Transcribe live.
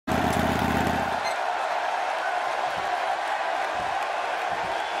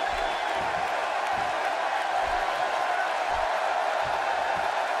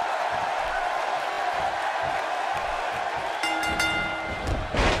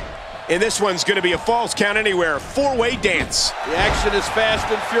And this one's going to be a falls count anywhere. Four-way dance. The action is fast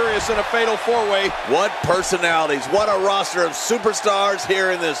and furious in a fatal four-way. What personalities, what a roster of superstars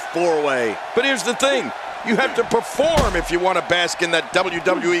here in this four-way. But here's the thing. You have to perform if you want to bask in that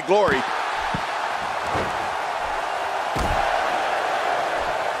WWE glory.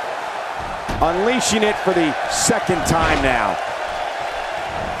 Unleashing it for the second time now.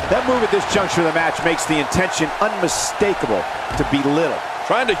 That move at this juncture of the match makes the intention unmistakable to belittle.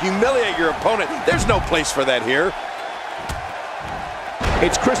 Trying to humiliate your opponent. There's no place for that here.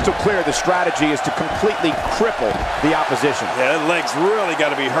 It's crystal clear the strategy is to completely cripple the opposition. Yeah, that leg's really got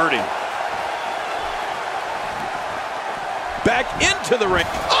to be hurting. Back into the ring.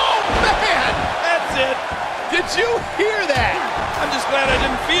 Oh, man! That's it. Did you hear that? I'm just glad I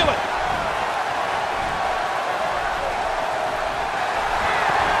didn't feel it.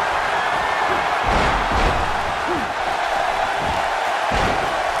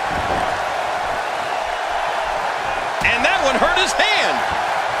 And that one hurt his hand.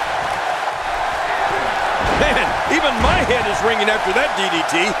 Man, even my head is ringing after that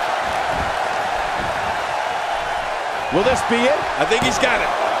DDT. Will this be it? I think he's got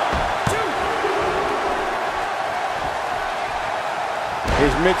it.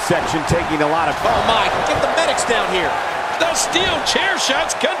 His midsection taking a lot of... Oh, my. Get the medics down here. The steel chair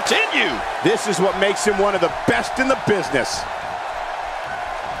shots continue. This is what makes him one of the best in the business.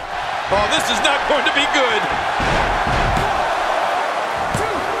 Oh, this is not going to be good.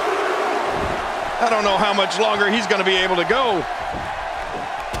 I don't know how much longer he's going to be able to go.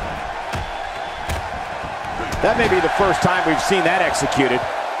 That may be the first time we've seen that executed.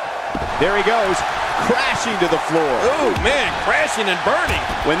 There he goes, crashing to the floor. Oh, man, crashing and burning.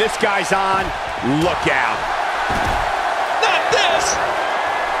 When this guy's on, look out. Not this.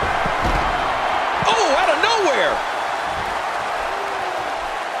 Oh, out of nowhere.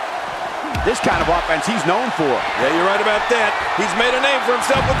 This kind of offense he's known for. Yeah, you're right about that. He's made a name for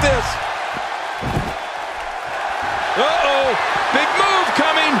himself with this. Uh-oh, big move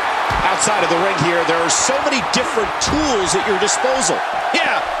coming. Outside of the ring here, there are so many different tools at your disposal.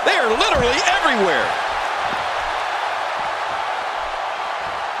 Yeah, they are literally everywhere.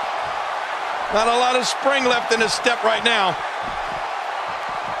 Not a lot of spring left in his step right now.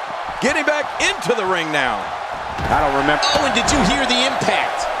 Getting back into the ring now. I don't remember. Oh, and did you hear the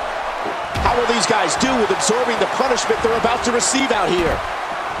impact? How will these guys do with absorbing the punishment they're about to receive out here?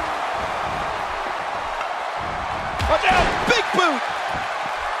 Watch out, big boot.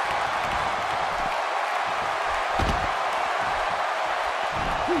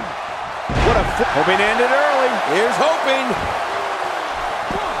 What a hoping to end it early. Here's hoping.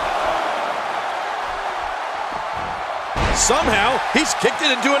 Somehow, he's kicked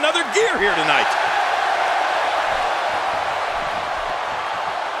it into another gear here tonight.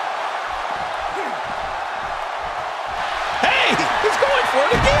 Hey, he's going for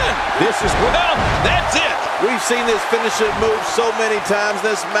it again. This is well, that's it. We've seen this finishing move so many times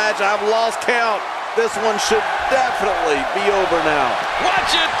this match, I've lost count. This one should definitely be over now.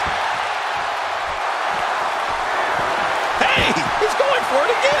 Watch it. Hey, he's going for it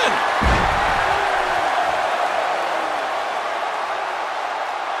again.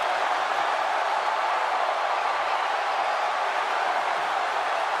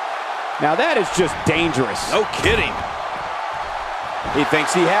 Now that is just dangerous. No kidding. He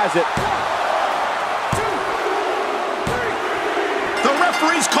thinks he has it. The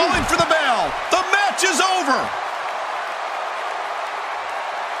referee's calling for the bell. The match is over.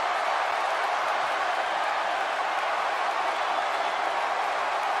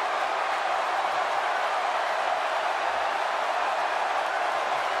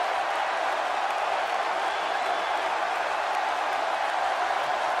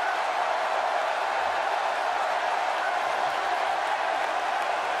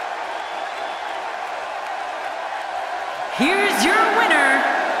 Here's your winner,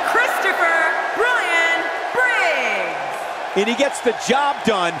 Christopher Brian Briggs. And he gets the job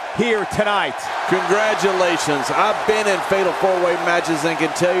done here tonight. Congratulations. I've been in fatal four-way matches and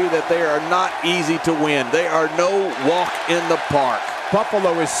can tell you that they are not easy to win. They are no walk in the park.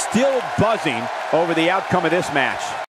 Buffalo is still buzzing over the outcome of this match.